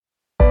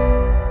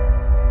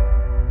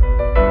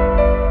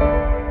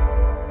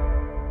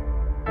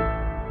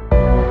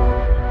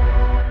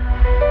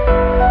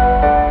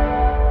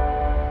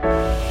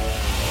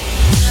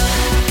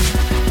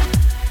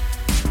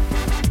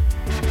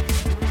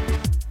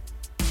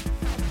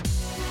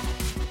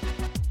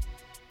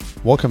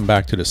Welcome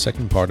back to the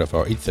second part of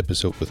our 8th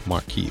episode with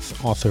Mark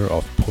Keith, author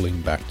of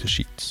Pulling Back the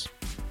Sheets.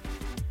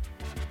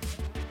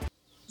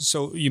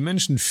 So you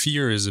mentioned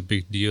fear is a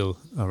big deal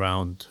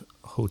around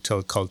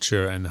hotel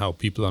culture and how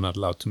people are not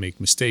allowed to make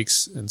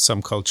mistakes, and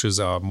some cultures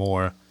are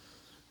more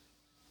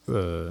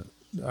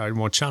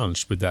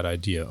challenged with that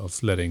idea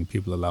of letting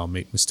people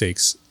make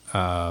mistakes,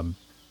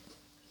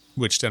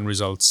 which then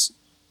results,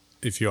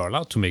 if you are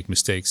allowed to make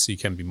mistakes, you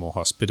can be more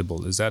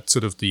hospitable. Is that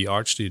sort of the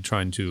arch that you're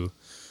trying to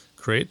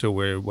create,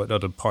 or what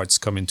other parts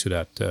come into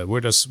that? Where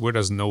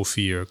does no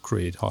fear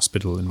create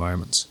hospitable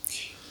environments?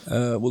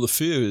 Well, the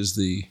fear is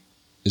the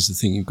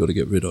thing you've got to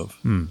get rid of.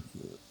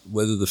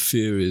 Whether the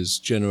fear is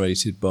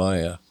generated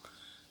by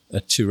a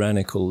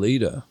tyrannical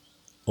leader,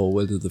 or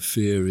whether the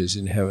fear is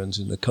inherent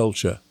in the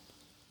culture,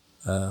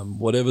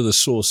 whatever the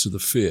source of the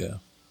fear,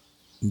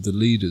 the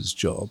leader's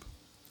job,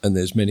 and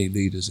there's many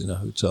leaders in a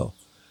hotel,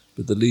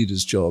 but the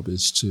leader's job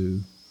is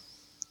to,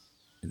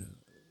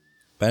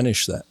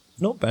 banish that.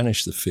 Not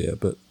banish the fear,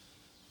 but,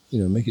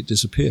 make it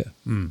disappear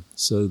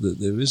so that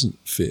there isn't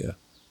fear.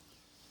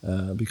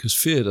 Because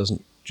fear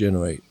doesn't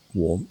generate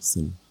warmth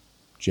and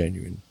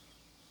genuine,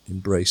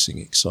 embracing,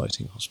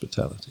 exciting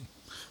hospitality.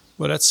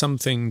 Well, that's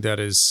something that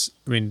is,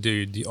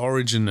 the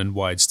origin and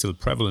why it's still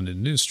prevalent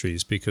in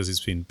industries, because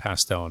it's been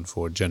passed down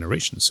for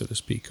generations, so to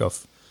speak,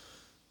 of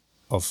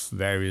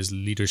various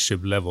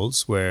leadership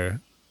levels,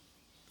 where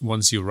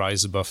once you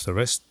rise above the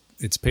rest,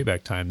 it's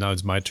payback time. Now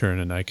it's my turn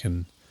and I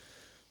can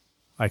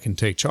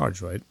take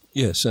charge, right?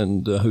 Yes,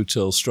 and the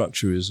hotel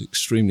structure is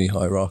extremely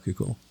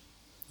hierarchical.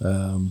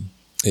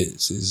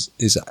 It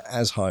is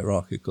as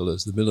hierarchical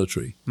as the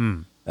military.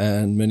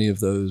 And many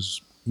of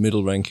those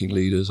middle-ranking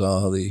leaders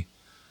are the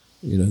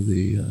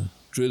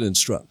drill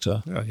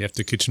instructor. Yeah, you have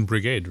the kitchen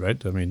brigade,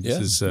 right? You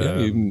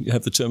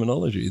have the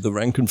terminology, the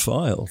rank and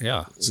file.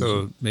 Yeah,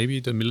 so maybe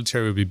the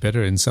military would be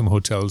better in some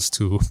hotels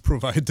to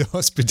provide the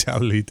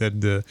hospitality than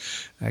the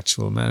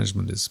actual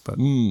management is. But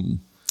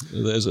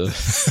there's a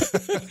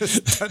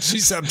touchy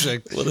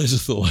subject. Well, there's a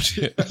thought,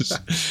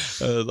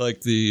 yes.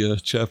 Like the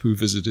chap who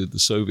visited the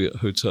Soviet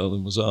hotel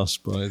and was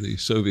asked by the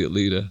Soviet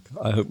leader,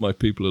 "I hope my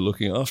people are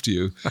looking after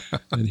you."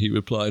 And he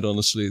replied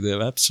honestly,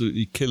 "They're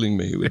absolutely killing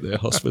me with their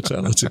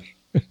hospitality."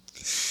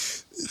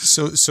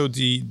 So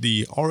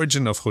the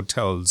origin of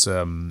hotels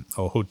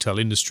or hotel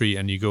industry,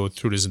 and you go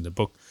through this in the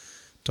book,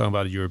 talking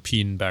about a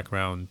European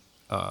background,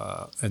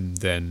 and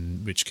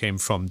then which came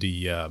from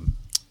the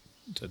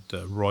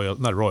royal,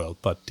 not royal,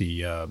 but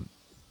the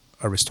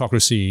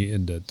aristocracy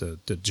and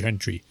the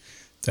gentry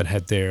that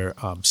had their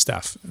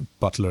staff,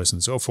 butlers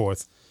and so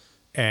forth.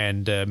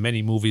 And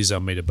many movies are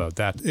made about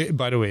that.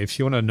 By the way, if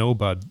you not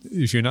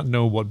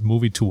know what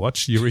movie to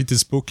watch, you read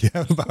this book. You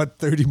have about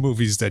 30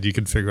 movies that you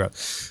can figure out.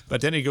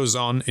 But then it goes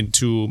on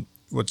into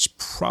which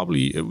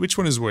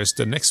one is worse?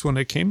 The next one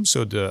that came,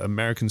 so the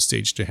American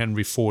stage, the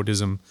Henry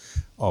Fordism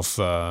of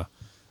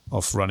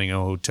running a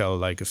hotel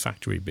like a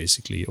factory,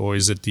 basically, or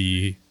is it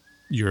the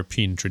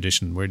European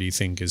tradition? Where do you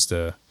think is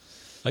the?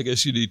 I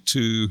guess you need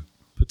two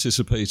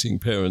participating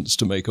parents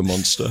to make a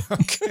monster.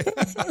 Okay.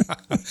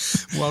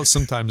 Well,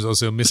 sometimes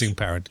also a missing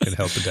parent can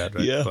help with that,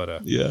 right? Yeah,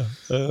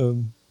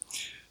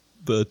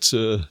 but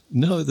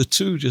no, the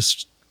two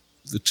just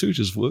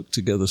work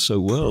together so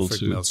well.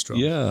 Perfect maelstrom.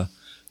 Yeah,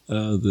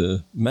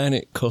 the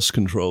manic cost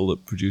control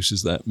that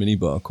produces that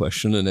minibar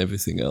question and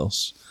everything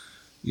else.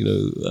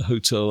 A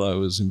hotel I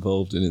was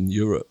involved in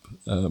Europe.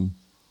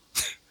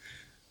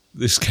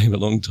 This came a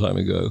long time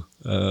ago.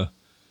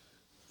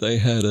 They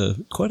had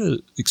quite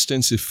an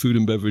extensive food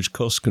and beverage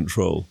cost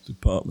control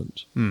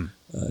department.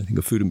 I think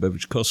a food and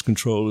beverage cost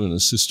controller, an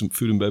assistant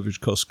food and beverage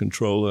cost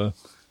controller,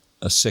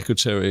 a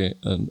secretary,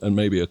 and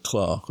maybe a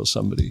clerk or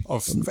somebody.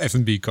 Of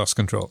F&B cost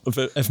control. Of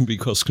F&B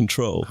cost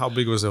control. How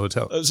big was the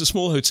hotel? It was a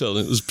small hotel,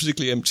 and it was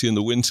particularly empty in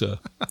the winter.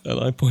 And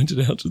I pointed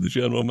out to the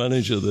general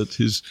manager that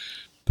his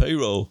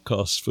payroll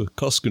costs for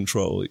cost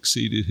control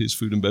exceeded his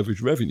food and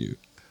beverage revenue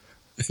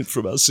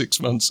for about 6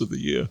 months of the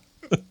year.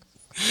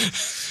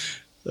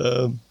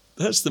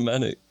 That's the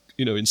manic,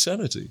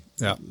 insanity.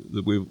 Yeah.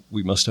 That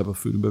we must have a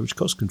food and beverage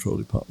cost control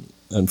department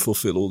and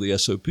fulfill all the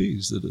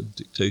SOPs that are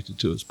dictated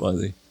to us by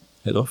the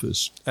head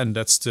office. And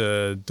that's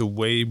the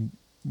way,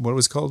 what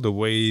was it called? The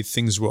way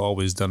things were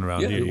always done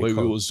around here. Yeah, the way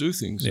we always do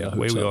things. Yeah, the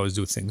way we always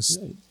do things.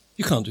 Yeah.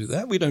 You can't do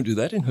that. We don't do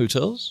that in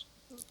hotels.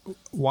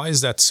 Why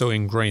is that so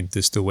ingrained,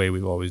 the way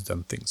we've always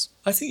done things?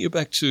 I think you're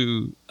back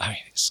to,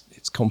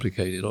 it's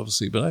complicated,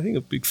 obviously, but I think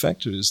a big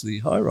factor is the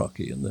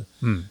hierarchy and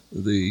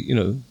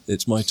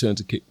it's my turn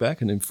to kick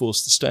back and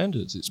enforce the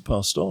standards. It's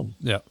passed on.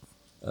 Yeah.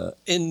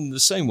 In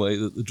the same way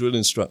that the drill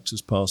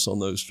instructors pass on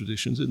those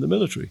traditions in the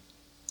military.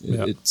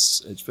 Yeah.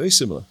 It's very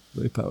similar,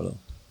 very parallel.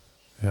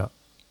 Yeah.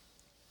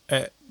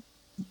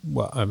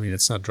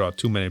 Let's not draw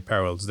too many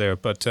parallels there,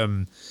 but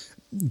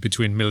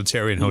between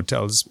military and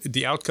hotels,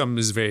 the outcome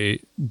is very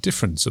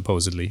different,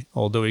 supposedly,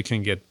 although it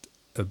can get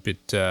a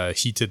bit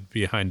heated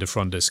behind the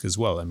front desk as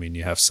well.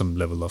 You have some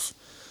level of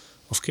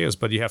chaos,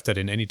 but you have that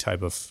in any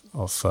type of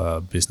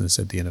business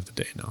at the end of the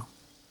day now.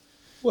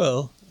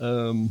 Well,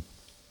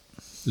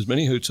 There's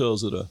many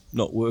hotels that are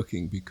not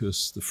working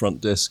because the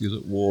front desk is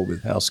at war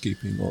with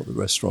housekeeping, or the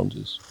restaurant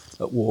is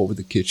at war with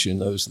the kitchen.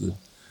 Those are the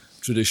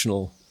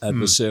traditional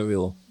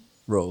adversarial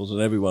roles,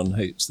 and everyone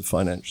hates the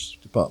finance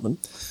department.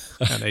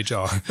 And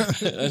HR.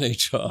 And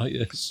HR,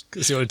 yes.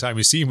 Because the only time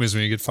you see him is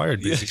when you get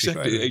fired, basically.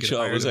 Yeah, exactly.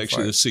 Right? HR was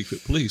actually the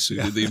secret police who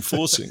did the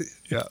enforcing.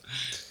 Yeah.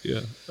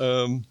 Yeah.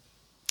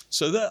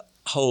 So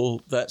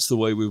that's the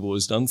way we've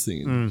always done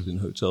things in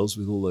hotels,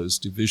 with all those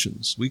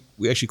divisions.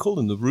 We actually call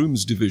them the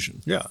rooms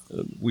division. Yeah.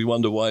 We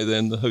wonder why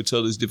then the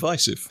hotel is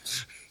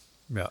divisive.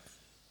 Yeah.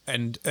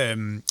 And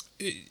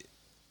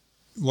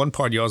one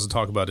part you also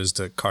talk about is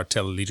the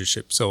cartel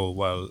leadership. So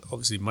while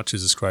obviously much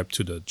is ascribed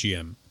to the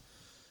GM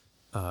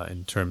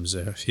in terms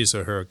of his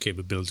or her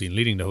capability in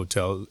leading the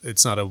hotel,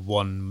 it's not a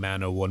one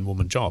man or one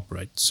woman job,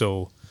 right?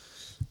 So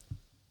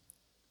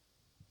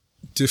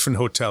different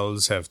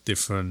hotels have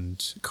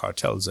different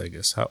cartels, I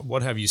guess.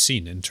 What have you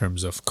seen in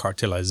terms of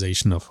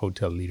cartelization of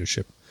hotel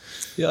leadership?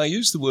 Yeah, I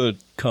used the word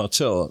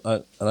cartel,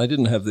 and I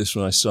didn't have this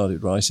when I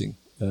started writing,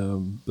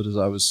 but as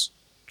I was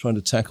trying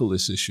to tackle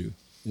this issue,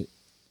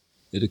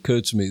 it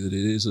occurred to me that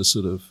it is a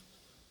sort of,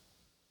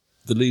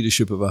 the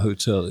leadership of a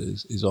hotel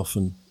is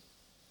often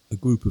a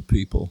group of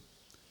people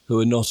who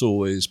are not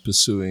always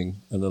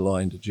pursuing an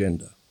aligned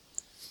agenda.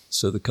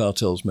 So the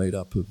cartel's made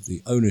up of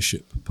the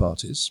ownership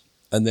parties,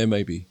 and there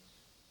may be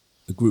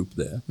a group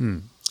there.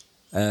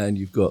 And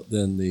you've got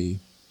then the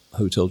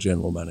hotel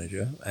general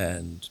manager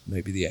and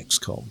maybe the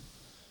ex-com.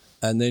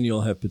 And then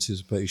you'll have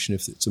participation,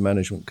 if it's a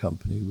management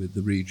company, with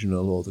the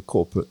regional or the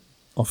corporate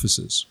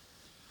officers.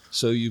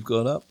 So you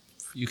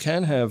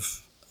can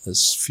have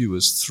as few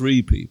as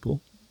 3 people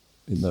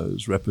in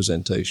those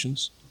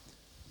representations,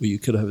 but you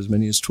could have as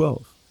many as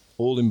 12,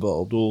 all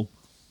involved, all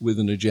with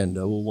an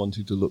agenda, all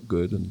wanting to look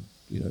good and,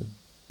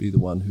 be the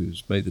one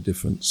who's made the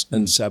difference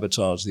and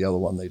sabotage the other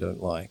one they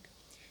don't like.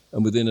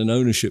 And within an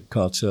ownership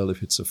cartel,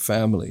 if it's a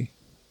family,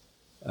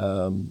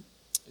 a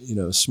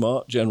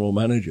smart general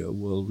manager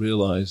will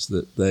realize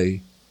that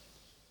they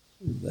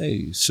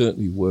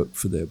certainly work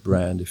for their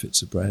brand if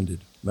it's a branded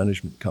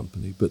management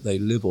company, but they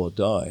live or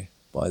die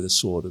by the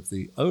sword of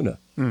the owner.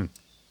 And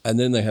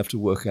then they have to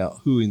work out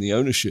who in the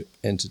ownership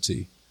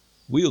entity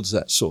wields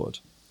that sword.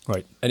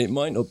 Right. And it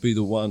might not be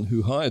the one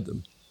who hired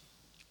them.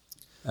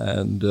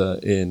 And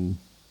in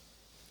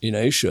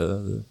Asia,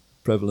 the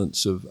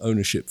prevalence of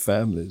ownership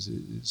families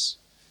is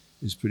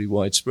pretty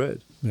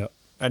widespread. Yeah.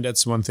 And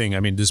that's one thing. I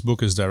mean, this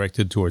book is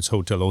directed towards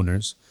hotel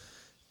owners.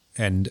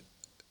 And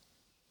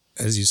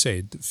as you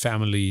say,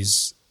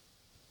 families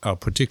are a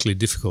particularly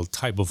difficult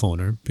type of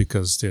owner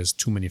because there's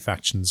too many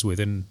factions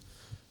within,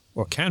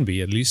 or can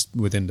be at least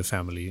within the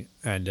family.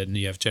 And then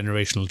you have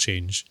generational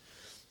change.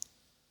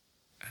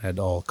 And it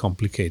all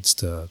complicates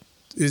the...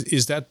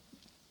 Is that...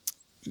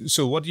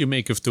 So what do you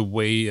make of the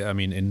way, I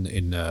mean,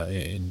 in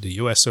the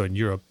US or in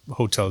Europe,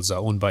 hotels are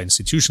owned by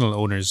institutional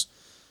owners,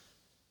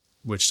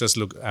 which does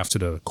look after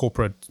the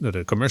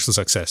commercial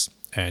success.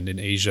 And in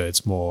Asia,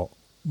 it's more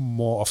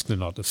often than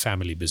not a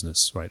family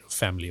business, right? A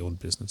family-owned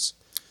business.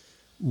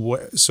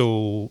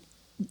 So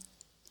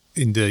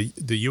in the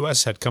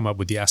US had come up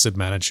with the asset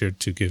manager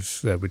to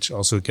give, which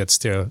also gets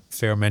their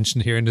fair mention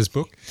here in this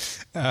book.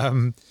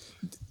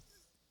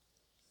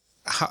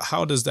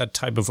 How does that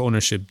type of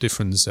ownership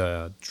difference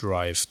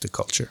drive the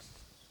culture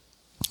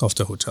of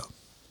the hotel?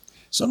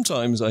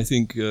 Sometimes I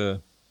think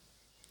a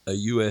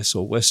US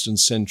or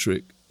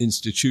Western-centric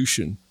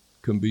institution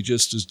can be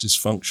just as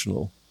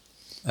dysfunctional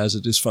as a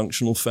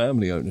dysfunctional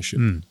family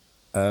ownership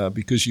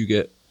because you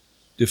get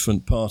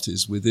different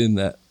parties within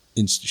that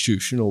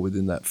institution or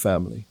within that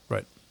family.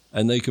 Right.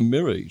 And they can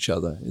mirror each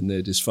other in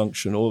their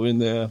dysfunction or in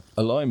their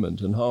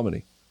alignment and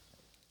harmony.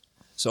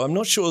 So I'm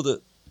not sure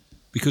that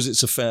because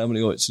it's a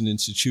family or it's an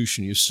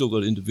institution, you've still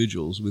got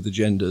individuals with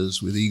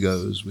agendas, with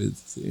egos,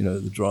 with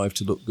the drive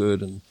to look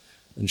good and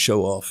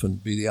show off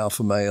and be the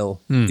alpha male.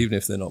 Even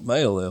if they're not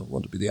male, they'll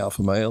want to be the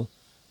alpha male.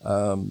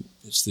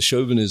 It's the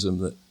chauvinism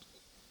that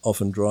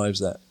often drives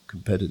that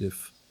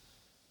competitive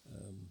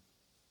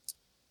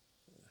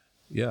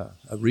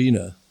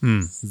arena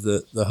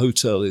that the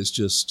hotel is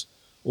just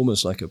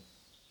almost like a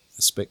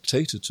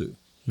spectator to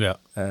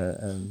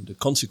and a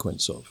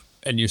consequence of.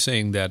 And you're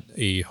saying that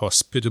a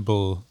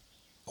hospitable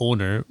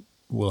owner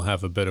will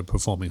have a better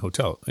performing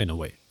hotel in a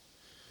way.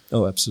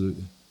 Oh,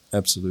 absolutely.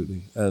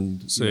 Absolutely.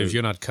 And so if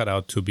you're not cut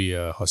out to be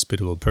a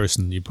hospitable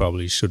person, you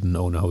probably shouldn't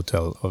own a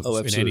hotel.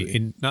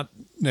 Absolutely. Not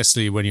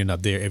necessarily when you're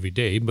not there every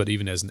day, but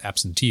even as an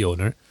absentee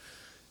owner,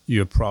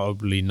 you're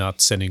probably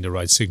not sending the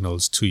right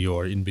signals to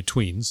your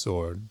in-betweens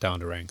or down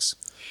the ranks.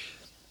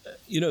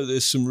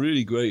 There's some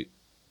really great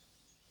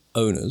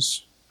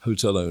owners,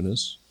 hotel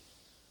owners,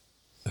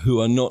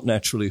 who are not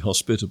naturally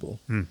hospitable,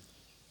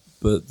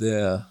 but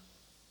they're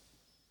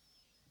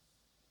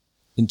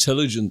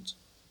intelligent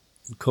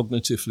and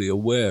cognitively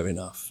aware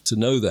enough to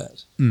know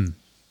that.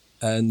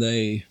 And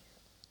they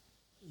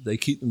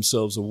keep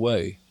themselves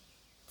away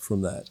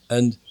from that.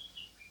 And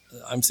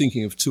I'm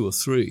thinking of 2 or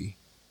 3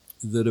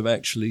 that have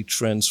actually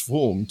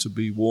transformed to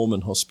be warm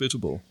and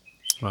hospitable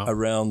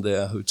around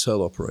their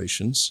hotel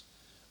operations.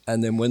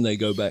 And then when they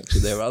go back to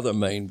their other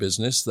main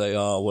business, they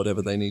are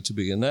whatever they need to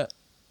be in that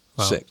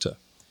sector.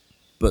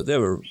 But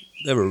they're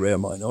a rare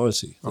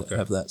minority that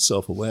have that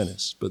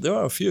self-awareness. But there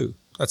are a few.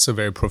 That's a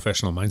very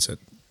professional mindset.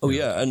 Oh,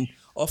 yeah. And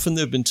often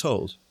they've been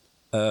told,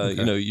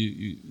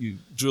 you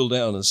drill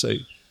down and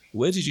say,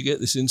 where did you get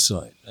this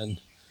insight?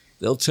 And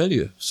they'll tell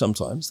you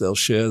sometimes. They'll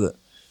share that,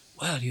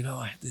 well,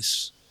 I had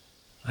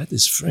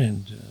this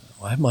friend.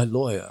 I had my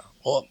lawyer.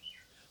 Or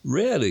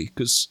rarely,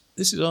 because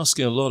this is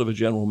asking a lot of a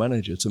general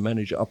manager to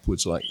manage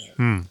upwards like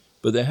that.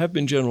 But there have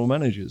been general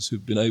managers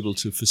who've been able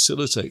to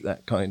facilitate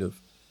that kind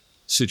of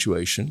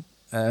situation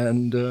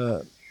and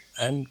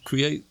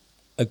create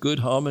a good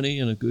harmony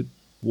and a good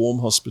warm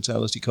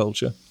hospitality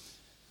culture,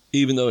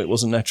 even though it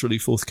wasn't naturally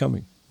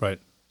forthcoming. Right.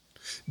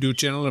 Do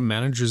general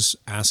managers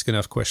ask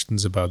enough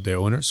questions about their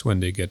owners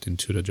when they get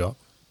into the job?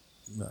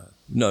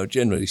 No,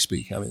 generally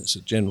speaking. I mean, it's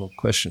a general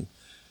question.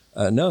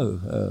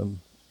 No,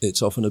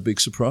 it's often a big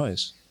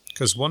surprise.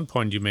 Because one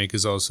point you make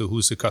is also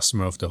who's the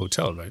customer of the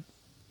hotel, right?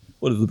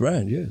 Well, of the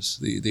brand, yes.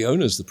 The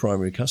owner's the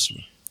primary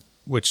customer.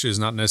 Which is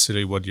not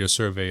necessarily what your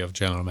survey of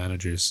general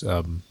managers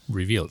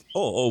revealed.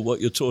 Or what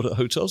you're taught at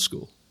hotel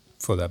school.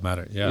 For that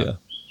matter, yeah.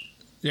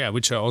 Yeah,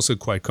 which are also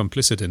quite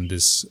complicit in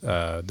this,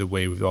 the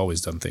way we've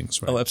always done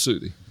things, right? Oh,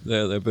 absolutely.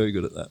 They're very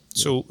good at that.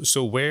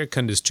 So where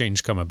can this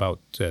change come about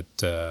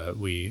that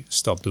we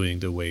stop doing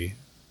the way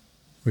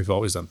we've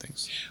always done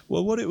things?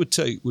 Well, what it would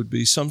take would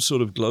be some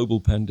sort of global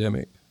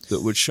pandemic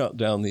that would shut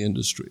down the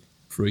industry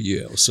for a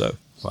year or so.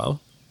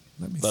 Well,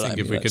 let me think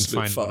if we can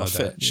find one of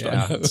that.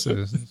 Yeah,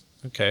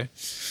 okay.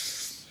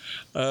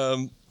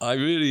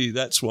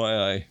 That's why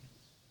I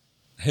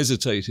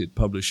hesitated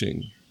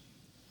publishing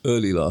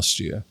early last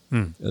year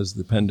as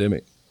the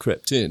pandemic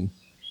crept in.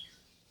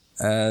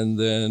 And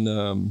then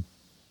a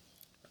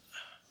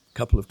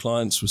couple of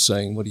clients were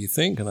saying, what do you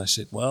think? And I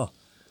said, well,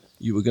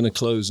 you were going to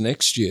close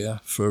next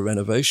year for a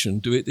renovation.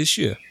 Do it this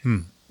year.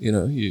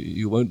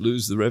 You won't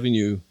lose the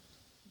revenue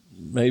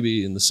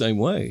maybe in the same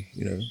way.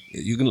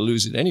 You're going to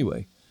lose it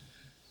anyway.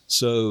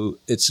 So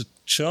it's a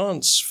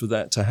chance for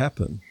that to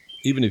happen,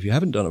 even if you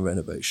haven't done a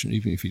renovation,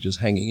 even if you're just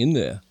hanging in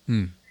there,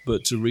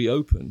 but to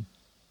reopen.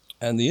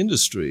 And the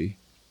industry,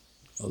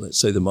 or let's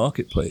say the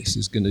marketplace,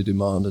 is going to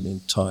demand an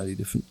entirely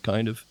different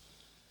kind of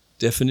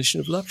definition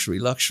of luxury.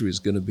 Luxury is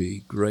going to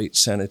be great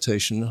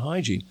sanitation and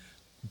hygiene,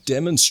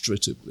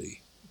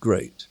 demonstratively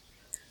great.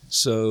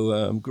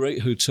 So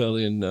great hotel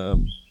in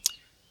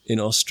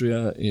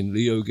Austria, in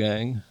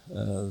Leogang,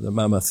 the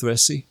Mama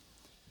Thresi.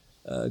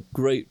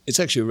 Great. It's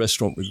actually a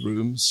restaurant with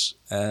rooms.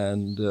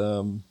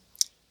 And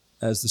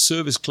as the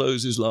service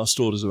closes, last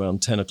order's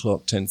around 10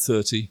 o'clock,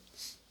 10:30.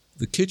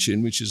 The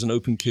kitchen, which is an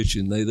open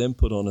kitchen, they then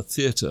put on a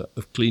theater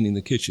of cleaning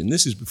the kitchen.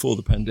 This is before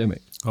the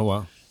pandemic. Oh,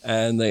 wow.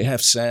 And they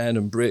have sand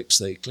and bricks.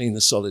 They clean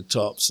the solid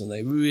tops, and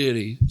they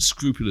really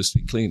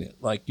scrupulously clean it.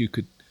 Like you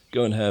could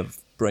go and have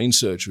brain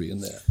surgery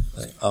in there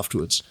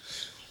afterwards.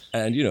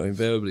 And,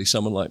 invariably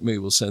someone like me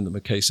will send them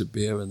a case of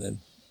beer, and then,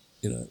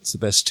 it's the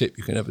best tip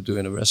you can ever do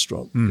in a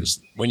restaurant.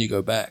 Because when you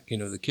go back,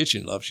 the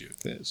kitchen loves you.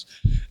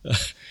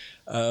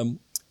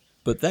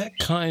 But that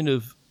kind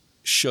of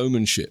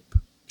showmanship,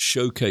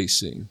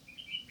 showcasing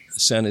the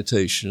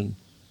sanitation,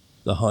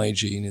 the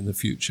hygiene in the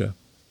future,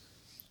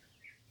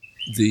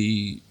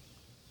 the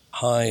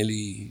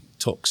highly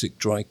toxic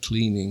dry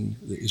cleaning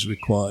that is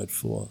required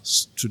for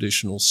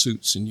traditional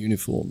suits and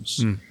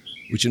uniforms,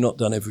 which are not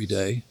done every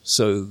day.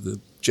 So the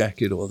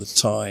jacket or the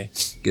tie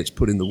gets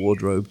put in the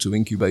wardrobe to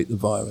incubate the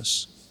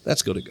virus.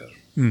 That's got to go.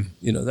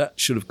 That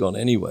should have gone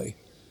anyway.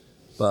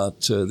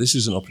 But this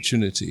is an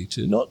opportunity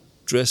to not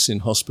dress in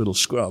hospital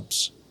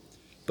scrubs,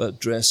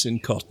 but dress in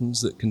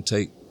cottons that can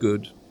take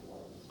good,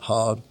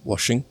 hard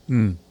washing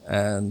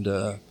and,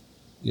 are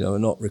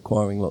not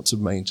requiring lots of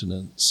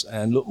maintenance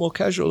and look more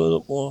casual and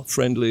look more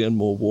friendly and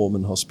more warm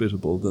and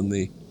hospitable than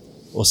the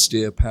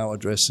austere power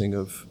dressing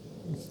of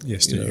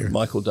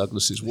Michael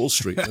Douglas's Wall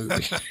Street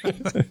movie.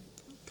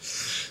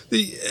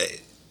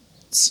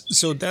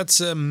 So that's,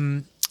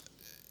 how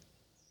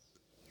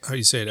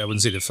you say it? I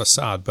wouldn't say the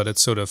facade, but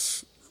it's sort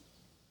of,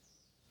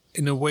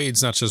 in a way,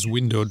 it's not just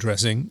window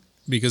dressing,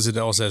 because it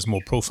also has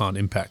more profound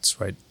impacts,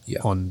 right,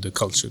 on the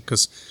culture.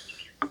 Because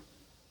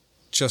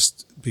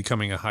just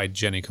becoming a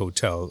hygienic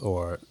hotel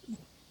or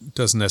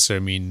doesn't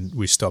necessarily mean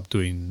we stop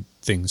doing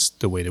things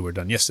the way they were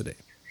done yesterday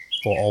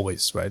or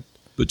always, right?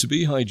 But to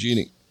be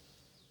hygienic,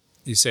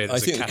 you say it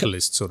as a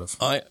catalyst, sort of.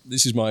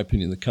 This is my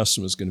opinion. The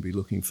customer is going to be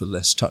looking for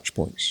less touch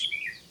points.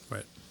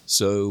 Right.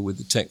 So with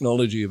the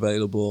technology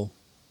available,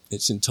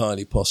 it's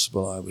entirely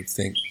possible, I would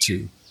think,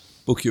 to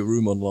book your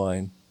room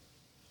online,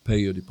 pay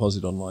your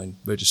deposit online,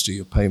 register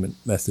your payment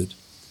method,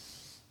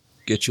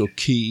 get your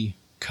key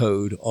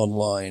code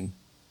online,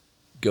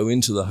 go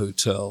into the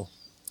hotel,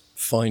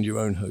 find your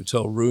own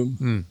hotel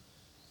room,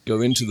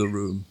 go into the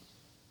room,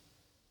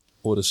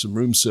 order some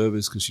room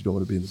service because you don't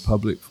want to be in the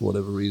public for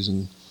whatever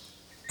reason,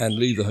 and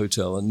leave the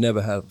hotel and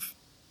never have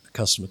a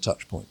customer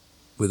touch point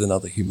with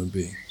another human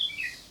being.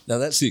 Now,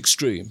 that's the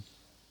extreme,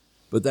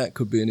 but that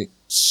could be an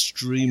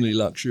extremely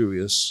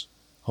luxurious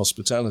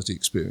hospitality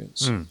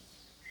experience.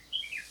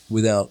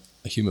 without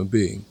a human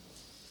being.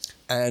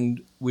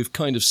 And we've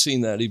kind of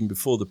seen that even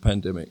before the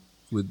pandemic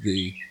with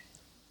the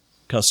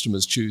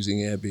customers choosing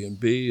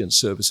Airbnb and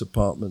service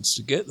apartments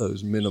to get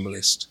those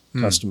minimalist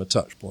customer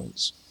touch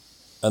points,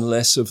 and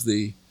less of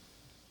the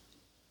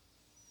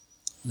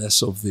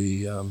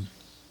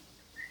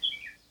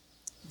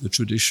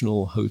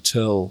traditional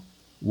hotel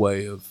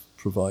way of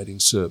providing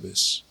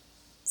service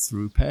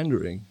through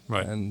pandering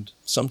and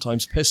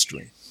sometimes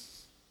pestering.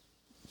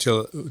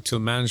 Till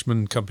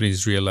management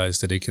companies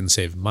realize that they can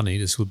save money,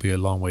 this will be a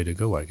long way to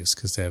go, I guess,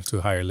 because they have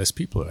to hire less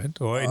people, right?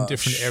 Or in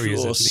different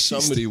areas at least.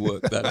 Somebody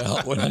worked that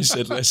out when I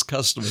said less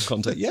customer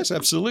contact. Yes,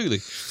 absolutely.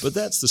 But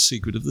that's the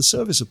secret of the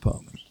service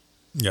apartment.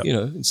 Yep. You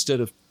know,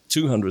 instead of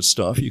 200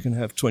 staff, you can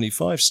have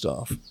 25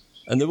 staff,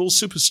 and they're all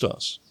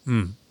superstars.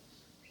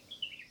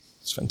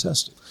 It's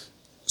fantastic.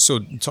 So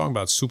talking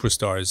about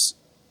superstars,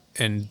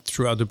 and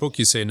throughout the book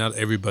you say not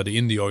everybody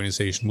in the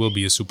organization will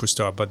be a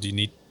superstar, but you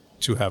need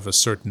to have a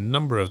certain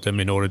number of them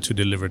in order to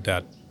deliver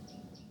that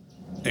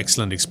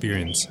excellent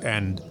experience.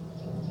 And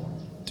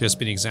there's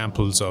been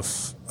examples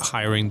of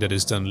hiring that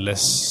is done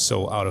less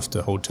so out of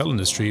the hotel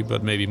industry,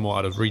 but maybe more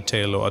out of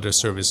retail or other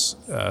service,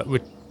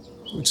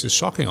 which is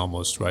shocking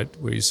almost, right?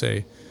 Where you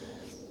say,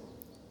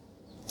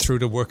 through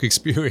the work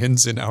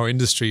experience in our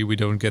industry, we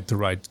don't get the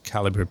right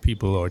caliber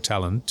people or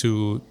talent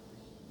to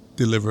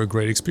deliver a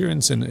great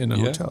experience in a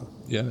hotel.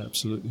 Yeah,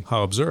 absolutely.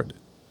 How absurd.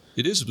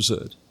 It is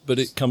absurd, but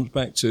it comes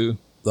back to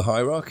the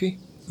hierarchy,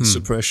 the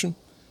suppression,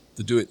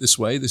 the do it this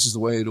way, this is the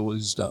way it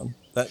always is done.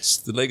 That's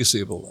the legacy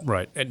of all that.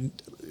 Right. And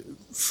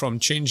from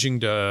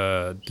changing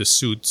the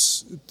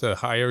suits, the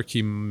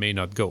hierarchy may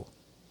not go.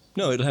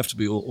 No, it'll have to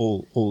be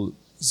all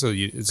so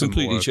it's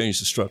completely change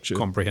the structure.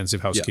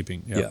 Comprehensive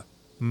housekeeping. Yeah.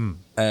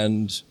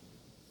 And,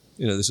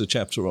 you know, there's a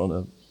chapter on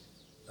a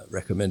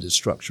recommended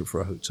structure for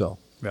a hotel,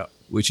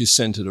 which is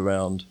centered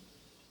around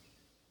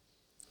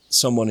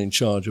someone in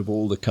charge of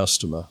all the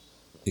customer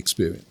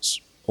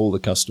experience, all the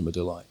customer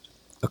delight,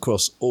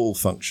 across all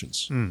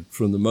functions,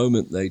 from the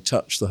moment they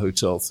touch the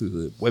hotel through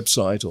the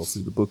website or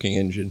through the booking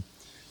engine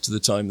to the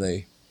time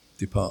they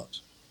depart.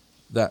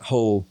 That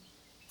whole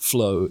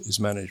flow is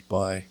managed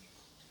by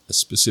a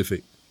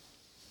specific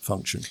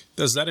function.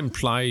 Does that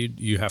imply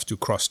you have to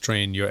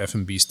cross-train your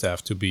F&B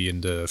staff to be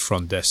in the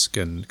front desk?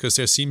 And because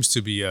there seems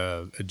to be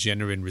a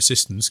genuine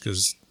resistance,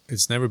 because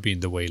it's never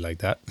been the way like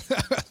that,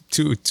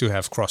 to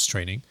have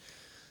cross-training.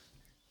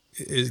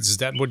 Is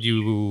that what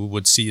you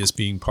would see as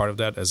being part of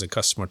that, as a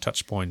customer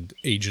touchpoint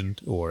agent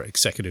or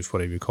executive,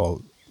 whatever you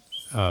call,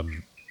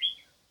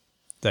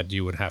 that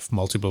you would have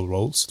multiple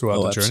roles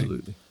throughout the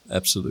journey?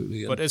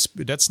 Absolutely. But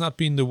that's not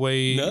been the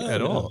way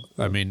at all.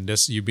 No. I mean,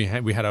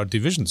 we had our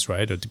divisions,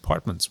 right, or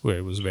departments, where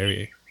it was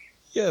very...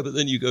 Yeah, but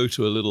then you go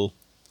to a little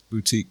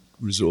boutique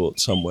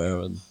resort somewhere,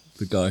 and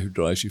the guy who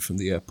drives you from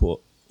the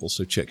airport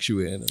also checks you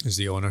in. Is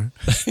the owner?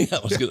 Yeah, I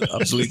was going to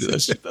absolutely.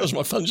 That was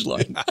my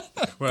punchline.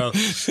 Well,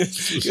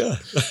 yeah.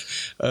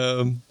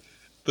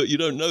 But you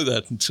don't know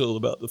that until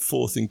about the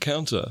fourth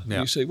encounter.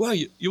 Yeah. You say, "Wow,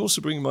 you also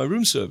bringing my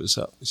room service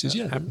up?" He says,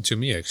 "Yeah." It happened to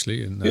me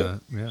actually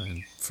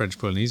in French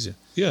Polynesia.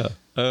 Yeah.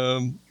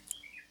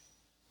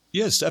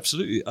 Yes,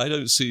 absolutely. I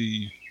don't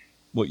see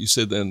what you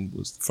said then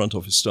was the front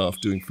office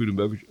staff doing food and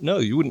beverage. No,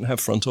 you wouldn't have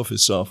front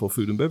office staff or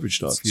food and beverage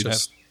staff. You'd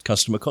have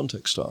customer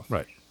contact staff.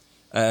 Right.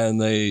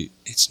 And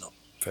it's not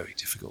very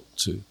difficult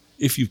to,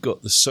 if you've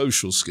got the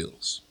social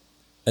skills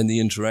and the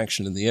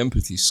interaction and the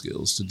empathy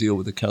skills to deal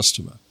with the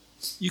customer,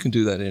 you can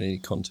do that in any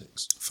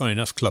context. Funny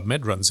enough, Club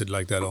Med runs it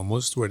like that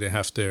almost, where they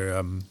have their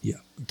I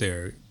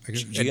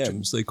guess,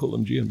 GMs. They call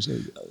them GMs.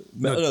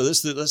 No,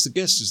 that's the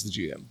guest is the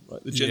GM,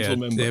 right? The gentle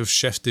member. They have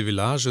chef de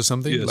village or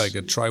something, like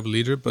a tribal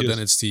leader, but then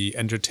it's the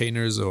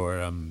entertainers,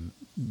 or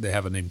they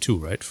have a name too,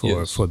 right,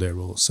 for their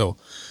role. So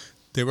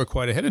they were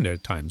quite ahead in their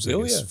times, I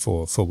guess,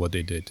 for what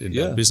they did in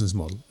their business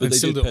model. But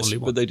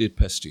they did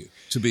pester you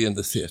to be in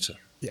the theatre.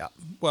 Yeah.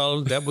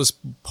 Well, that was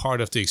part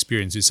of the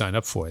experience you signed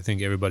up for. I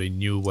think everybody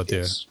knew what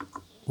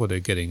they're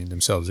getting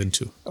themselves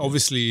into.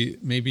 Obviously,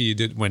 maybe you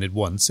went it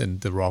once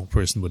and the wrong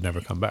person would never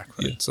come back,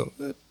 right? Yeah. So,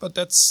 but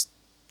that's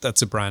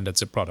a brand,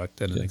 that's a product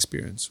and an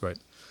experience, right?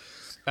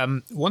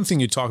 One thing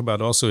you talk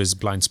about also is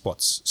blind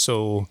spots.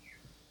 So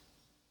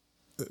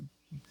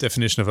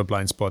definition of a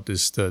blind spot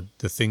is the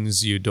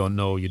things you don't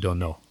know,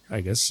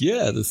 I guess.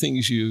 Yeah, the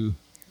things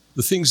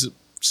that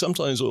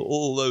sometimes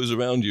all those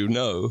around you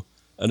know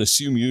and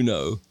assume you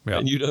know,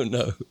 and you don't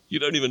know. You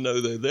don't even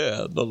know they're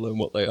there, let alone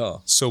what they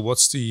are. So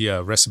what's the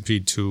recipe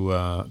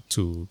to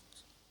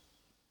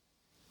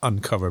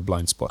uncover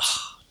blind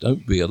spots?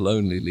 Don't be a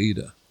lonely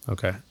leader.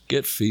 Okay.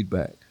 Get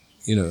feedback,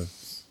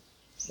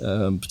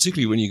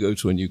 particularly when you go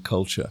to a new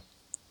culture.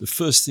 The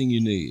first thing you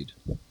need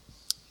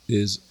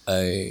is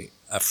a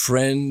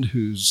friend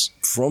who's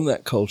from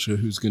that culture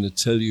who's going to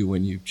tell you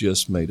when you've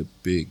just made a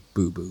big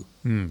boo-boo.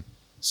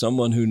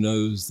 Someone who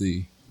knows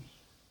the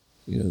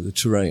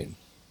terrain.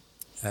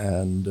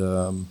 And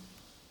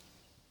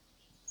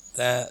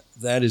that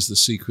is the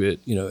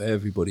secret.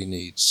 Everybody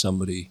needs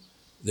somebody,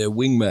 their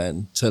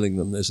wingman, telling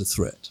them there's a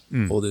threat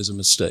or there's a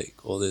mistake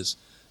or there's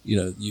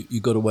you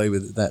got away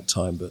with it that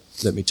time, but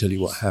let me tell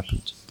you what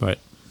happened. Right.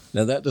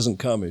 Now, that doesn't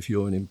come if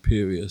you're an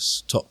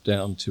imperious,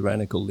 top-down,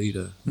 tyrannical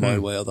leader, my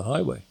way or the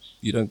highway.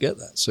 You don't get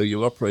that. So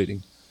you're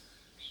operating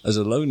as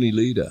a lonely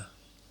leader,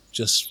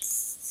 just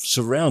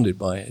surrounded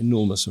by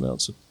enormous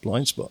amounts of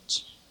blind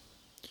spots.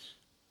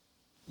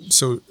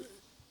 So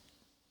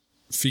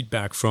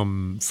feedback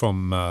from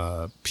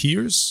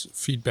peers,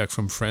 feedback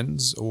from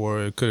friends,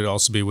 or could it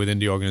also be within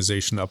the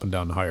organization up and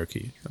down the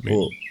hierarchy? I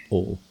mean,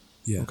 All,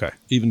 yeah. Okay.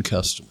 Even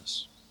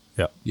customers.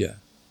 Yeah. Yeah.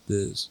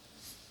 There's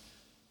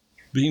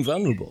being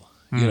vulnerable.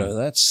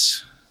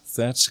 That's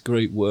a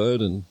great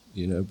word. And,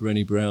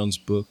 Brené Brown's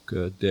book,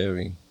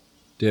 Daring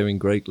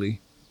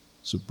Greatly,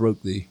 sort of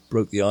broke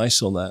the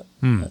ice on that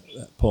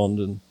pond,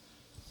 and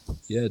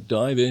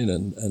dive in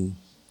and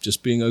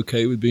just being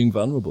okay with being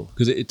vulnerable,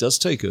 because it does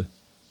take an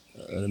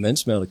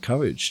immense amount of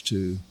courage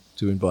to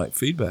invite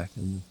feedback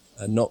and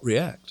not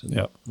react and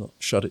not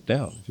shut it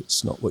down if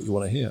it's not what you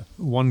want to hear.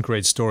 One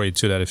great story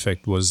to that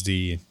effect was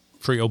the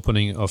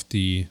pre-opening of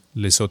the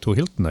Lesotho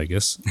Hilton, I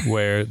guess,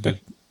 where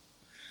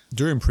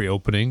during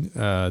pre-opening,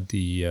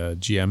 the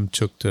GM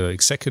took the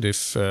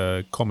executive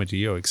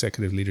committee or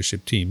executive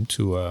leadership team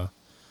to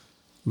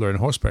learn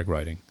horseback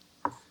riding.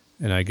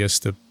 And I guess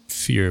the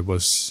fear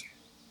was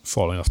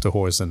falling off the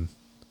horse and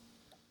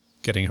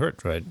getting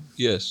hurt, right?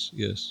 Yes.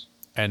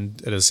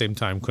 And at the same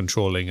time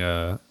controlling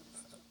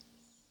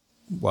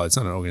it's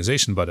not an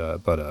organization, but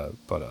a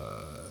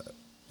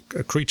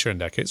creature in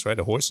that case, right?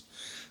 A horse.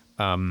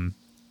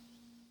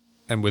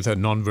 And with a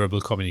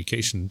non-verbal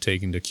communication,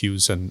 taking the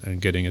cues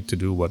and getting it to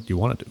do what you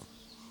want to do.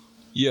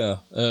 Yeah.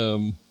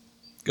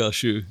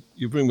 Gosh, you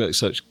bring back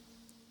such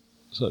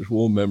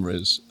warm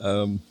memories.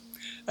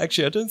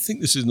 Actually, I don't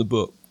think this is in the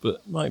book, but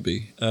it might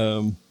be.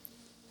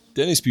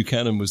 Dennis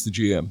Buchanan was the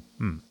GM.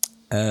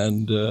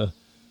 And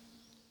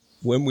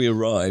when we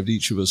arrived,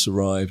 each of us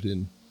arrived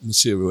in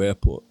Maseru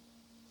Airport,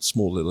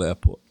 small little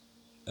airport.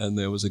 And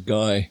there was a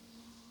guy,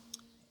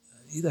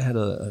 either had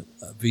a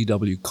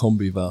VW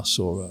combi bus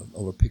or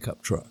a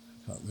pickup truck.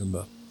 I can't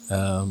remember.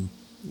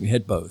 We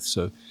had both.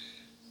 So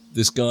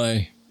this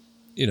guy,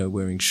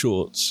 wearing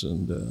shorts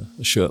and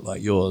a shirt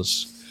like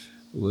yours,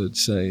 would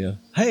say,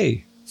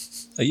 "Hey,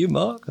 are you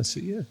Mark?" I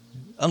said, "Yeah."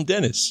 "I'm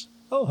Dennis."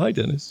 "Oh, hi,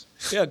 Dennis."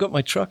 "Yeah, I got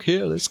my truck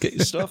here. Let's get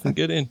your stuff and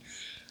get in."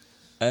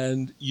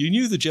 And you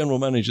knew the general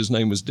manager's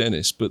name was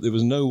Dennis, but there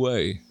was no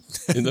way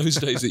in those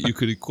days that you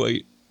could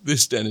equate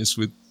this Dennis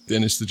with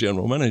Dennis, the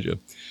general manager.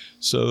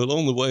 So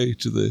along the way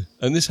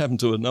and this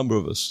happened to a number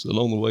of us,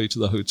 along the way to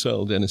the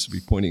hotel, Dennis would be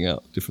pointing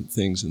out different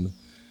things in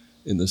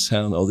the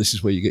town. "Oh, this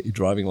is where you get your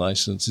driving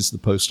license. This is the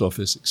post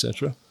office,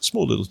 etc."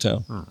 Small little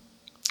town.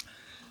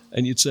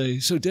 And you'd say,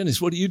 "So Dennis,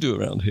 what do you do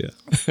around here?"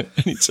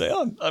 And he'd say,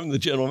 I'm the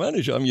general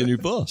manager. I'm your new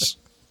boss."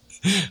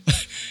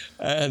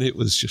 And it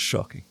was just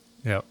shocking.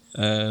 Yeah.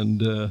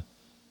 And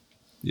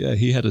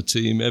he had a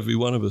team. Every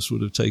one of us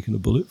would have taken a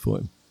bullet for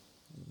him.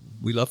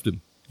 We loved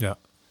him. Yeah.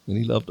 And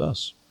he loved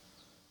us.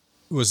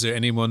 Was there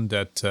anyone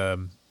that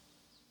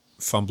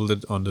fumbled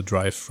it on the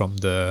drive from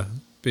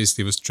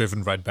basically was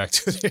driven right back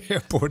to the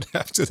airport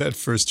after that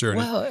first journey?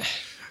 Well,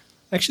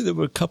 actually, there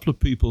were a couple of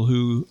people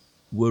who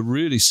were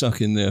really stuck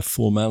in their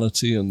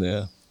formality and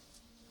their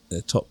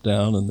top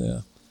down and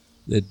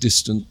their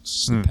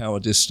distance, the power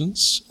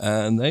distance,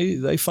 and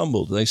they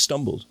fumbled, they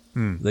stumbled.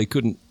 They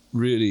couldn't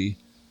really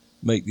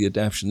make the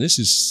adaptation. This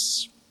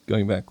is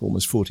going back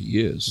almost 40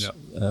 years.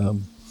 Yeah.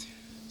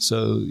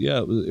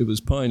 It was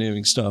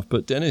pioneering stuff.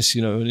 But Dennis,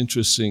 an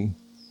interesting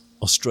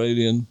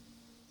Australian,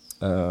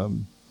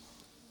 and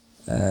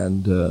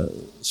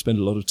spent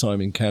a lot of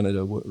time in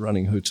Canada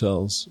running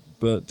hotels.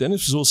 But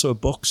Dennis was also a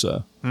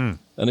boxer and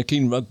a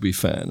keen rugby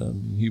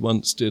fan. He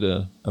once did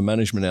a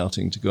management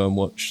outing to go and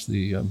watch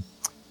the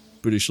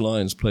British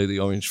Lions play the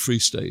Orange Free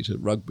State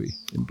at rugby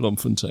in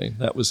Bloemfontein.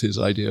 That was his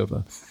idea of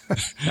a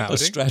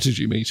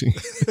strategy meeting.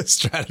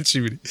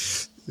 Strategy meeting.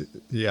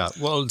 Yeah,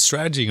 well,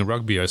 strategy and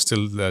rugby are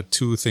still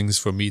two things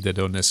for me that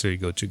don't necessarily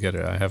go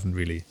together. I haven't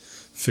really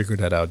figured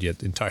that out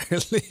yet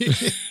entirely.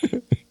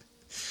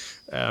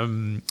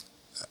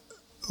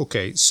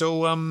 Okay,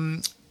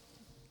 so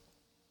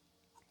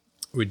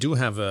we do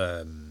have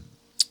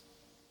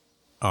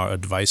our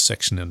advice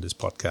section in this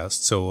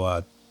podcast.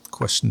 So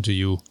question to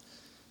you,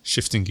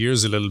 shifting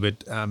gears a little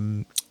bit.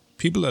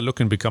 People are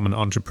looking to become an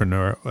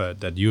entrepreneur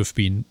that you have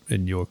been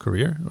in your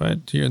career, right,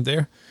 here and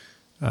there.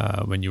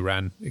 When you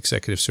ran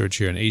executive search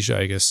here in Asia,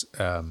 I guess,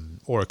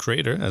 or a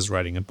creator as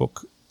writing a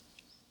book.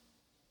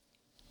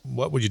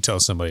 What would you tell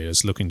somebody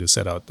that's looking to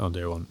set out on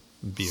their own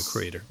and be a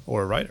creator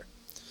or a writer?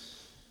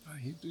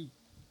 You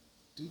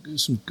do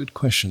some good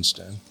questions,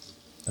 Dan.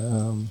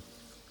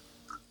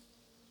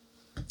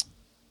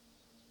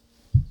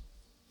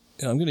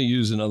 I'm going to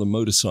use another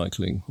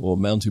motorcycling or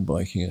mountain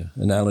biking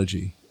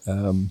analogy. I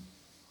don't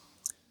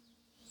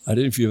know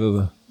if you've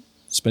ever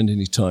spent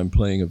any time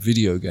playing a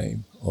video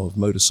game of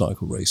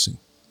motorcycle racing.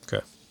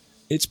 Okay.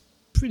 It's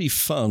pretty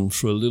fun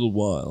for a little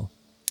while.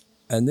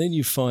 And then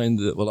you find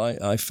that, well,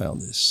 I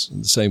found this,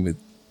 and the same with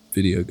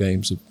video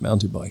games of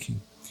mountain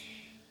biking.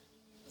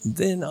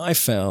 then I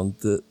found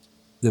that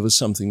there was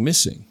something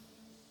missing.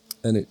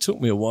 And it took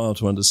me a while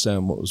to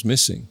understand what was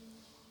missing.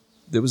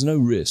 There was no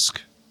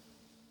risk.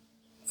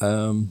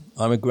 I'm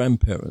a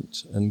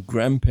grandparent, and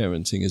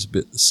grandparenting is a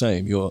bit the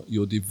same.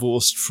 You're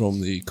divorced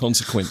from the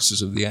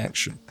consequences of the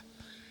action.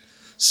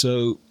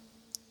 So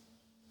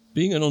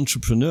being an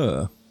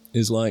entrepreneur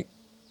is like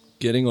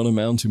getting on a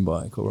mountain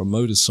bike or a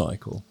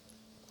motorcycle,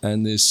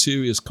 and there's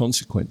serious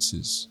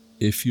consequences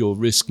if your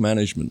risk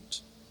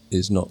management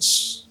is not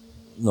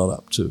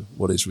up to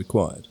what is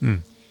required.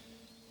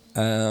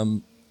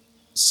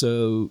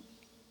 So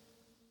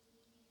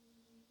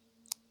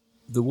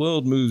the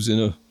world moves in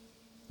a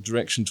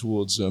direction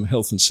towards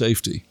health and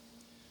safety,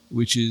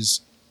 which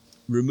is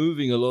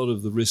removing a lot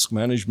of the risk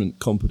management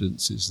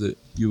competencies that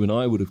you and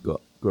I would have got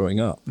growing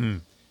up.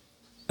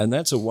 And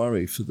that's a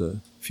worry for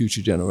the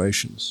future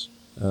generations.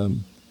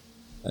 And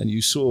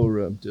you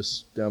saw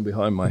just down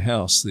behind my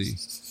house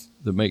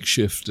the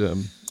makeshift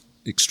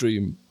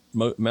extreme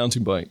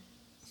mountain bike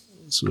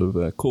sort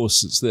of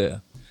course that's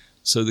there.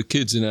 So the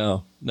kids in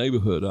our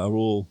neighborhood are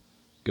all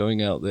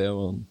going out there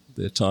on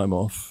their time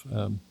off.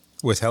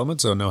 With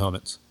helmets or no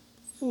helmets?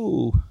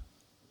 For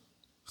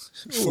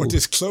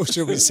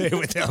disclosure, we say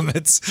with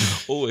helmets.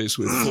 Always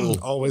with full.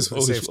 Always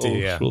with safety,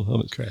 yeah. Full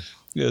helmets. Okay.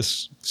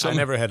 Yes. I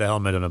never had a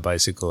helmet on a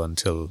bicycle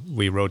until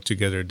we rode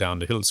together down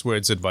the hills where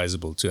it's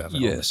advisable to have a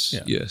helmet.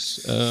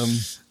 Yes.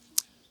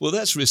 Well,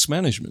 that's risk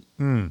management.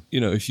 You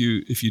know, if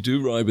you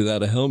do ride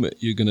without a helmet,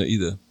 you're going to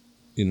either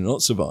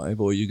not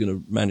survive or you're going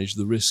to manage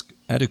the risk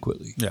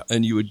adequately. Yeah.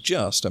 And you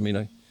adjust. I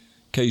mean,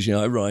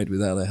 occasionally I ride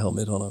without a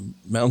helmet on a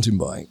mountain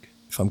bike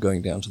if I'm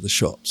going down to the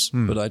shops,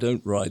 but I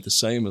don't ride the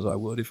same as I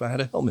would if I had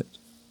a helmet,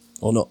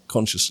 or not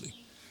consciously.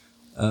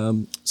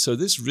 So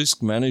this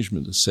risk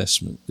management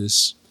assessment,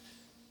 it's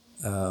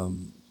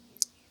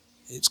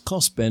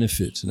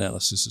cost-benefit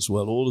analysis as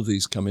well. All of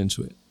these come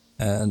into it.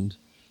 And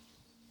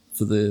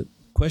for the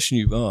question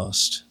you've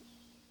asked,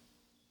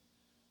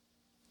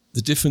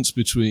 the difference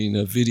between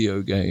a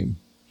video game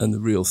and the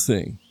real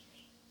thing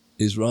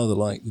is rather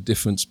like the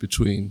difference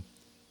between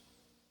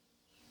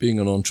being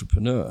an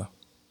entrepreneur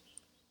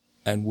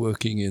and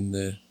working in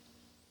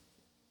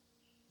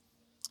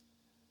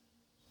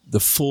the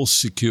false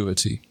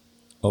security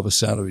of a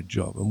salaried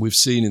job. And we've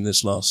seen in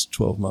this last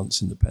 12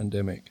 months in the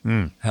pandemic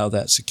how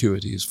that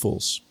security is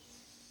false.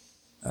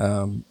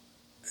 You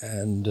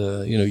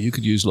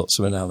could use lots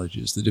of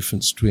analogies. The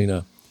difference between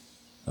a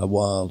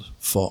wild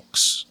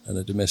fox and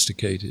a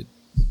domesticated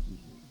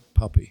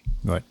puppy.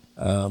 Right.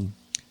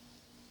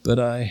 But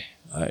I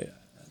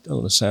don't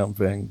want to sound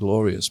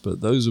vainglorious, but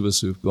those of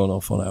us who've gone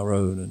off on our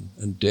own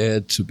and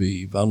dared to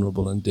be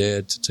vulnerable and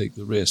dared to take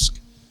the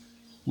risk,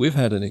 we've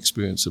had an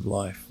experience of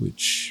life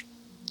which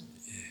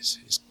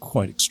is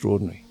quite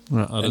extraordinary.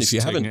 Well, and if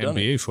you haven't done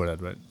MBA it, for that,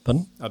 right?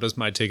 Pardon? Others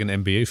might take an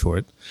MBA for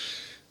it,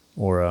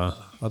 or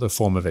other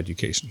form of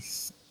education.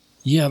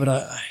 Yeah, but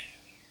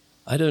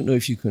I don't know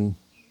if you can.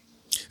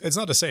 It's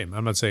not the same.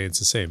 I'm not saying it's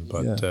the same,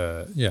 but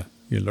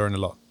you learn a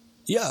lot.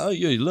 Yeah,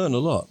 you learn a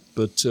lot,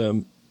 but.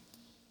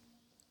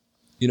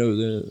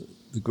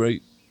 The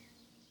great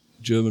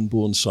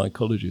German-born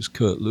psychologist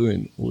Kurt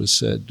Lewin always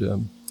said,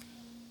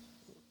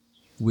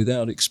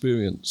 without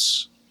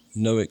experience,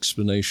 no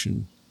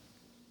explanation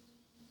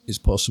is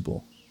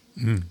possible.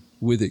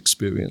 With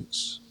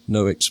experience,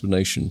 no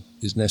explanation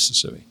is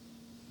necessary.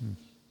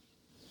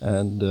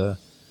 And the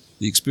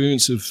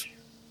experience of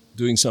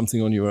doing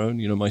something on your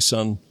own, my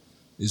son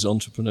is an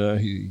entrepreneur.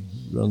 He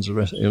owns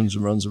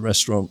and runs a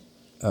restaurant,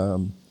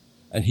 and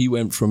he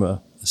went from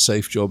a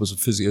safe job as a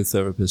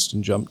physiotherapist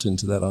and jumped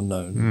into that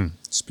unknown.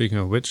 Speaking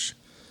of which,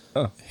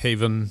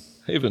 Haven.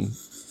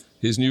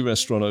 His new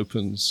restaurant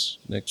opens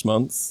next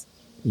month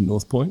in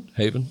North Point,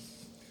 Haven.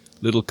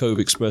 Little Cove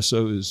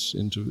Espresso is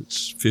into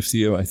its 5th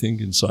year, I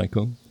think, in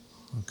Saikong.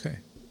 Okay.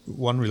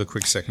 One real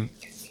quick second.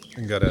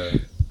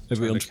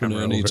 Every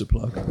entrepreneur needs a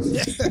plug.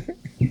 Yeah. I'm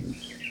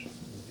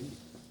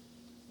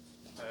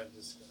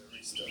just going to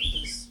restart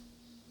this.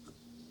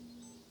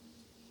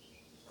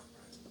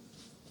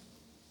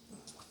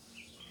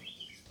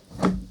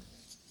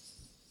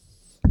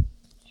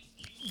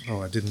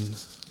 Oh, I didn't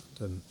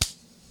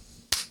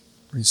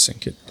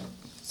resync it.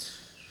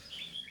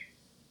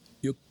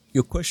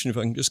 Your question, if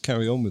I can just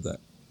carry on with that.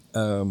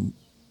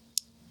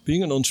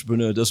 Being an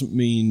entrepreneur doesn't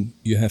mean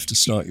you have to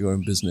start your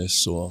own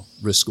business or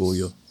risk all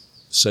your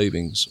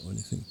savings or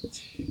anything.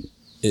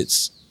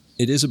 It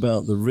is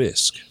about the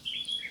risk.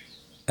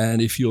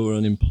 And if you're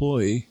an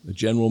employee, a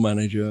general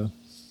manager,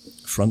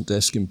 front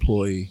desk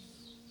employee,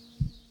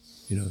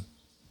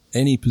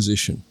 any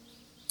position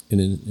in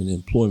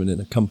employment in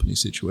a company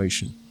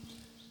situation,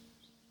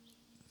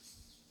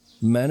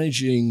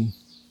 managing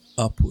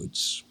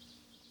upwards,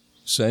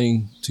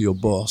 saying to your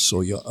boss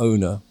or your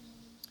owner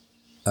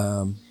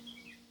the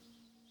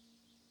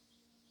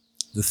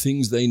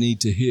things they need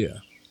to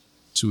hear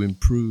to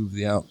improve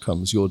the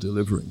outcomes you're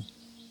delivering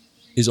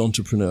is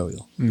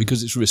entrepreneurial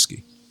because it's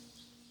risky.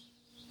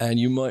 And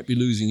you might be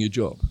losing your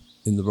job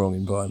in the wrong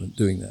environment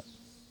doing that.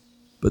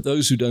 But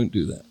those who don't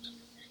do that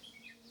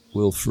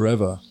will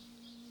forever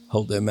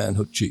hold their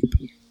manhood cheap,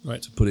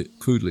 Right. to put it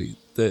crudely.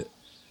 That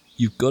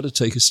you've got to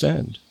take a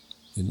stand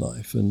in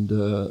life, and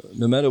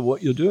no matter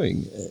what you're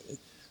doing.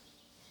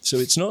 So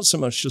it's not so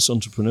much just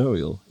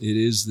entrepreneurial. It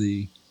is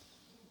the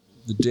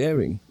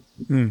daring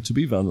to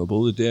be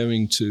vulnerable, the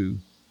daring to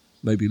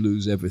maybe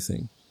lose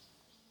everything.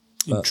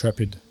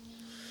 Intrepid.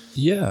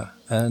 Yeah,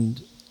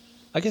 and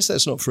I guess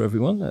that's not for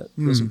everyone. That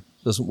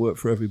doesn't work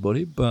for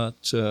everybody.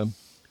 But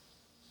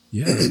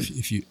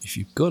if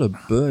you've got a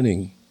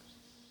burning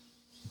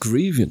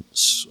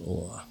grievance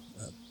or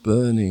a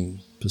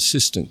burning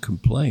persistent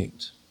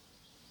complaint,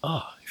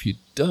 if you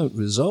don't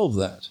resolve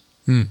that,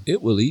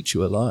 it will eat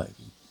you alive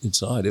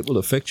inside. It will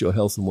affect your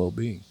health and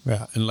well-being.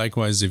 Yeah, and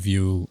likewise, if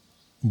you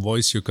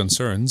voice your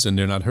concerns and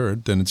they're not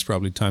heard, then it's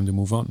probably time to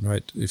move on,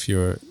 right? If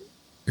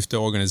the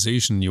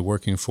organization you're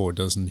working for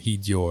doesn't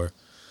heed your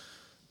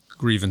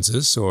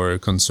grievances or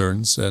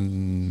concerns,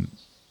 and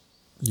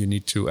you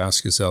need to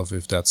ask yourself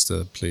if that's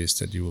the place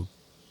that you will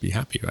be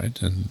happy,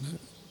 right? And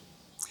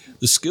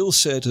the skill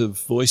set of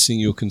voicing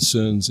your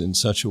concerns in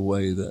such a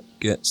way that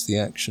gets the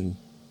action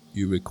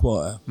you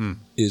require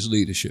is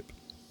leadership,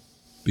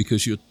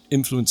 because you're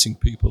influencing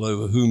people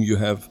over whom you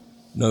have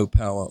no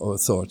power or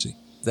authority.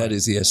 That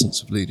is the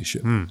essence of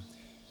leadership.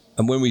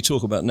 And when we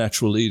talk about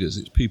natural leaders,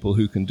 it's people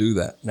who can do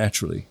that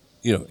naturally.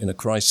 You know, in a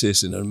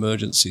crisis, in an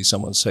emergency,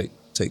 someone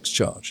takes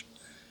charge.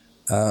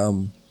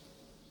 But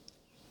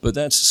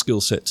that's a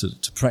skill set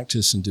to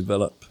practice and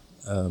develop.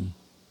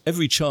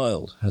 Every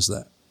child has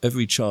that.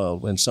 Every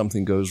child, when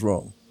something goes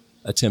wrong,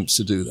 attempts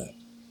to do that.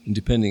 And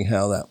depending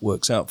how that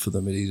works out for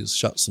them, it either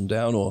shuts them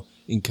down or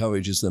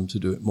encourages them to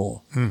do it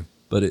more.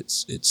 But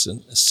it's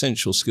an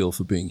essential skill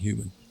for being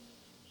human.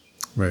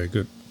 very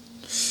good.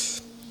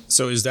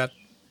 So is that,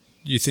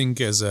 you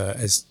think, as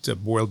the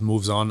world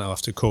moves on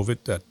after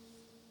COVID, that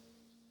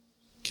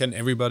can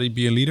everybody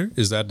be a leader?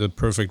 Is that the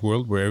perfect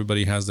world where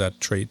everybody has that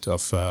trait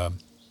of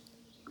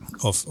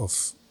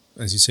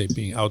as you say,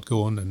 being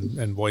outgoing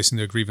and voicing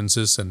their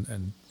grievances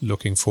and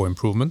looking for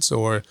improvements?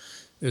 Or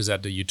is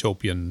that the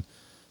utopian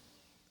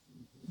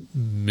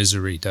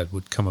misery that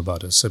would come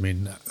about us? I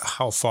mean,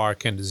 how far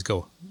can this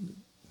go?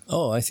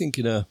 Oh, I think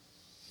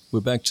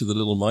we're back to the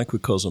little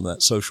microcosm,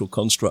 that social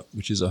construct,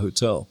 which is a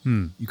hotel.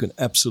 You can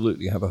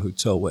absolutely have a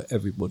hotel where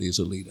everybody is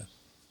a leader.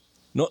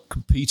 Not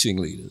competing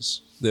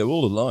leaders. They're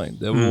all aligned.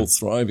 They're all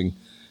thriving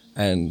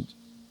and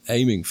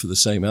aiming for the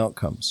same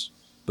outcomes.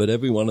 But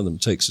every one of them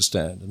takes a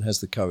stand and has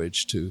the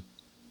courage to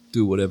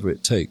do whatever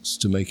it takes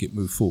to make it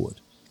move forward.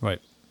 Right.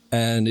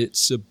 And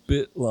it's a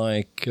bit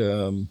like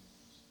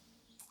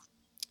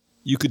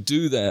you could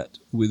do that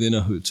within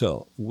a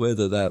hotel.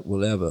 Whether that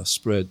will ever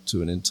spread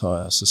to an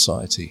entire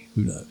society,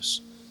 who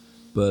knows?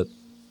 But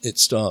it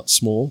starts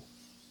small.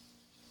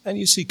 And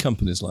you see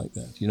companies like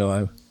that. You know,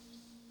 I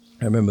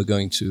remember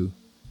going to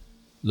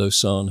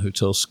Lausanne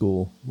Hotel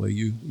School, where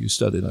you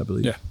studied, I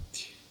believe. Yeah.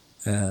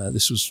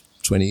 This was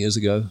 20 years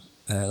ago.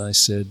 And I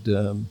said,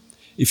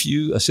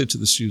 I said to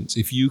the students,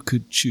 if you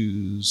could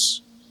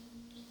choose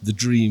the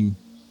dream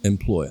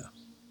employer,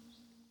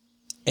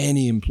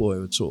 any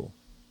employer at all,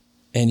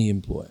 any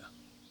employer,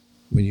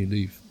 when you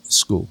leave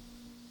school,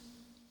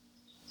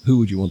 who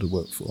would you want to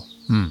work for?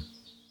 And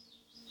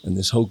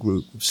this whole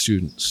group of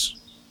students,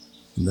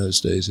 in those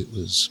days I think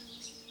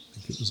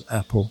it was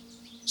Apple,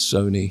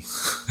 Sony,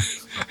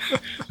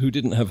 who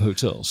didn't have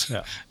hotels.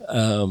 Yeah.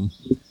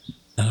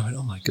 And I went,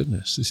 oh my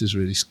goodness, this is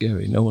really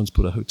scary. No one's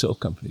put a hotel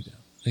company down.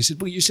 They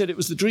said, well, you said it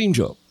was the dream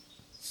job.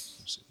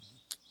 I said,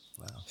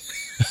 wow.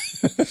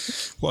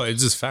 Well,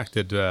 it's just fact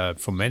that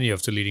for many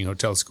of the leading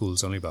hotel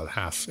schools, only about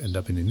half end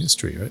up in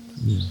industry, right?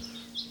 Yeah.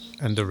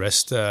 And the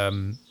rest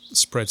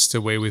spreads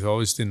the way with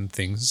always in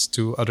things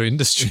to other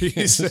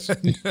industries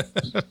and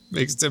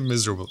makes them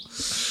miserable.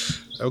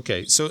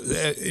 Okay, so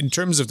in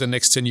terms of the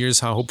next 10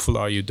 years, how hopeful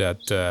are you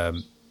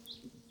that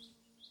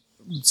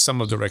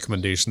some of the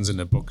recommendations in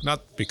the book,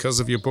 not because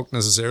of your book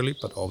necessarily,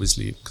 but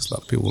obviously because a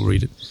lot of people will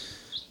read it,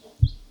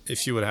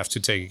 if you would have to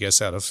take a guess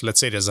out of,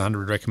 let's say there's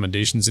 100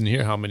 recommendations in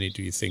here, how many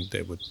do you think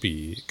they would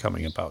be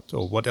coming about?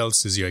 Or what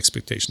else is your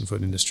expectation for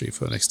the industry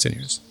for the next 10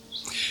 years?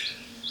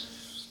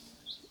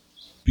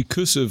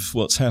 Because of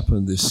what's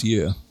happened this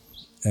year,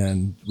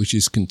 and which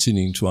is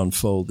continuing to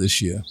unfold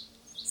this year,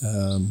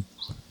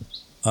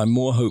 I'm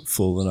more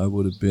hopeful than I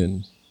would have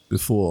been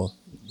before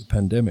the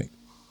pandemic,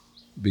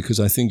 because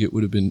I think it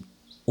would have been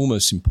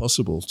almost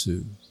impossible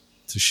to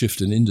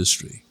shift an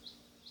industry.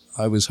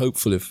 I was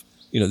hopeful if,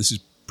 this is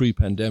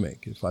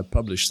pre-pandemic, if I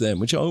published them,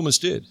 which I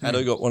almost did, had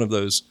I got one of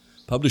those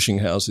publishing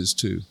houses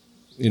to,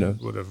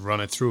 would have run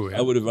it through. Yeah?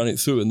 I would have run it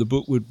through, and the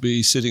book would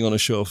be sitting on a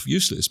shelf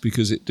useless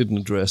because it didn't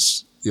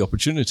address the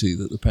opportunity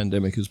that the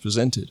pandemic has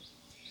presented.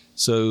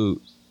 So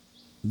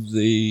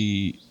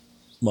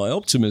my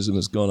optimism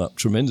has gone up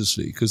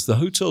tremendously, because the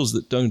hotels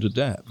that don't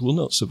adapt will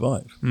not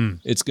survive.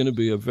 It's going to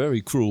be a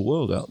very cruel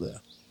world out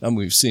there, and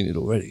we've seen it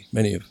already.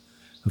 Many have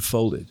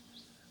folded.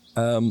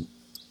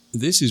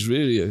 This is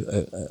really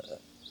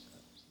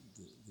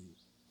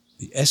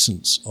the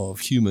essence of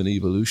human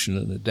evolution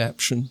and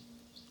adaptation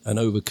and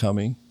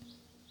overcoming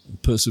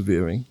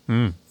persevering.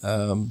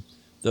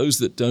 Those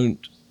that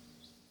don't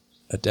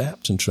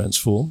adapt and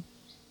transform,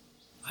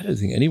 I don't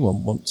think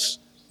anyone wants,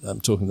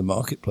 I'm talking the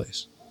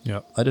marketplace,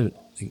 Yeah. I don't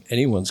think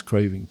anyone's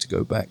craving to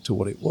go back to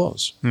what it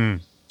was.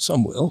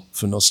 Some will,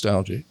 for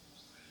nostalgia,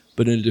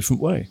 but in a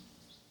different way.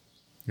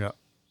 Yeah.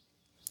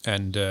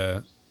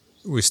 And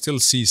we still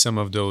see some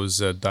of those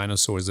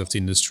dinosaurs of the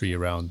industry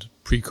around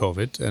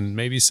pre-COVID, and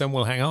maybe some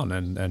will hang on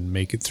and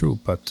make it through.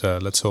 But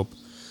let's hope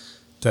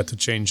that the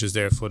change is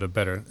there for the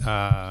better.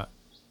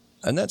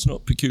 And that's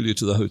not peculiar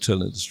to the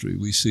hotel industry.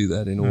 We see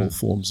that in all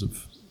forms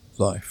of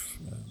life,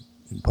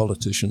 in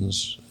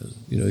politicians,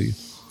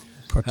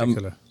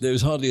 Particular.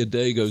 There's hardly a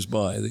day goes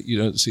by that you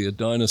don't see a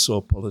dinosaur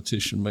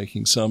politician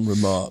making some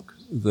remark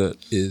that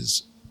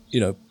is,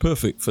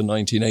 perfect for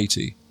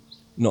 1980,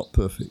 not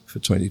perfect for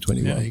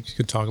 2021. Yeah, you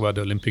could talk about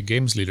the Olympic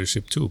Games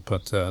leadership too,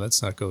 but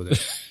let's not go there.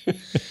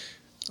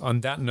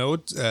 On that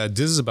note,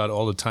 this is about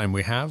all the time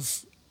we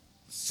have.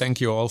 Thank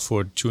you all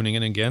for tuning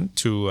in again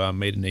to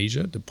Made in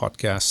Asia, the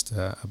podcast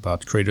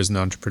about creators and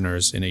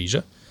entrepreneurs in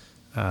Asia.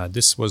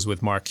 This was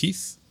with Mark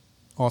Heath,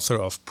 author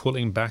of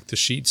Pulling Back the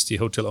Sheets, the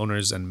Hotel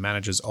Owners and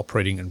Managers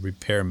Operating and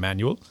Repair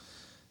Manual,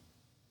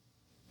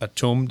 a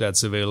tome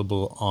that's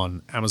available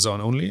on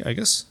Amazon only, I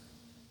guess.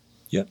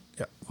 Yeah,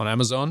 on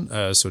Amazon.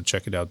 So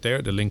check it out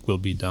there. The link will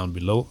be down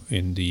below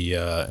in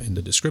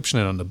the description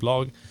and on the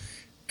blog.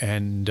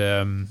 And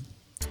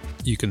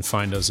you can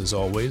find us as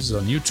always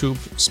on YouTube,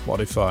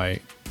 Spotify,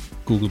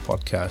 Google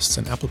Podcasts,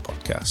 and Apple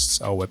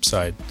Podcasts. Our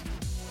website,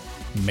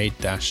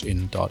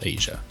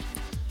 made-in.asia.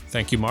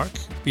 Thank you, Mark.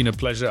 Been a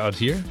pleasure out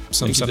here.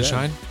 Some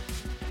sunshine.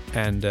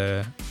 And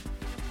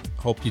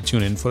hope you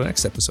tune in for the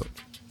next episode.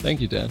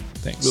 Thank you, Dan.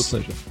 Thanks. Real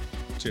pleasure.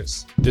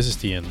 Cheers. This is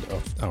the end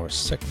of our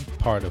second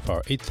part of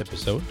our 8th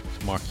episode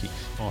with Mark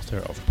Heath, author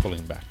of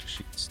Pulling Back the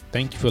Sheets.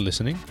 Thank you for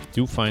listening.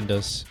 Do find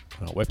us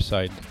on our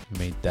website,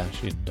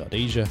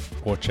 made-in.asia,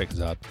 or check us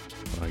out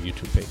on our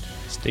YouTube page.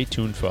 Stay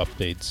tuned for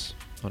updates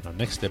on our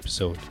next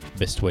episode.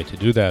 Best way to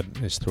do that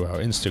is through our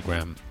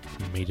Instagram,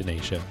 Made in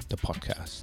Asia, the podcast.